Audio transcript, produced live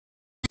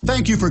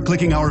Thank you for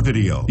clicking our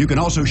video. You can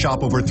also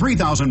shop over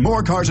 3,000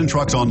 more cars and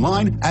trucks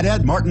online at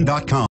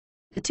edmartin.com.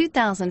 The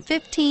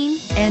 2015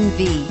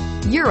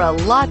 NV. You're a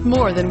lot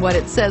more than what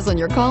it says on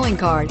your calling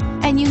card,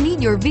 and you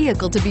need your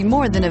vehicle to be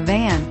more than a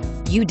van.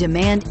 You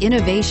demand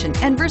innovation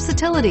and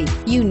versatility.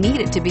 You need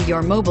it to be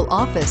your mobile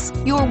office,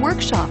 your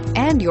workshop,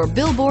 and your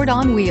billboard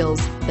on wheels.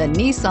 The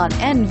Nissan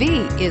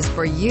NV is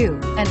for you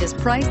and is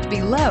priced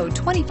below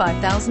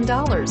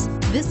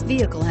 $25,000. This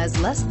vehicle has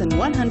less than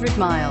 100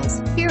 miles.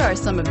 Here are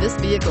some of this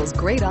vehicle's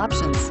great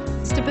options: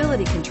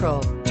 stability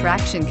control,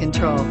 traction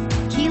control,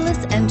 keyless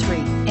entry,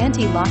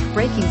 anti-lock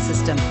braking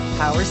system,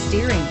 power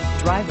steering,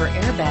 driver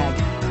airbag,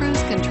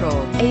 cruise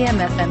control,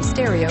 AM/FM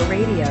stereo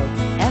radio,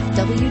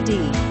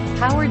 FWD,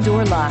 power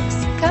door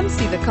locks. Come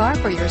see the car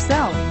for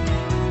yourself.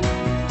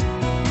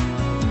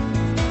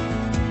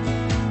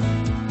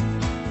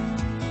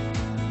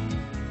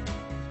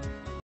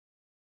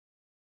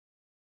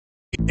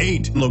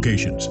 8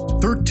 locations,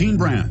 13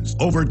 brands,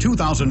 over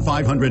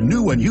 2,500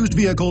 new and used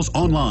vehicles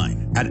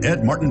online at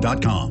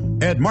edmartin.com.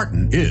 Ed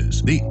Martin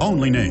is the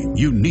only name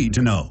you need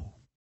to know.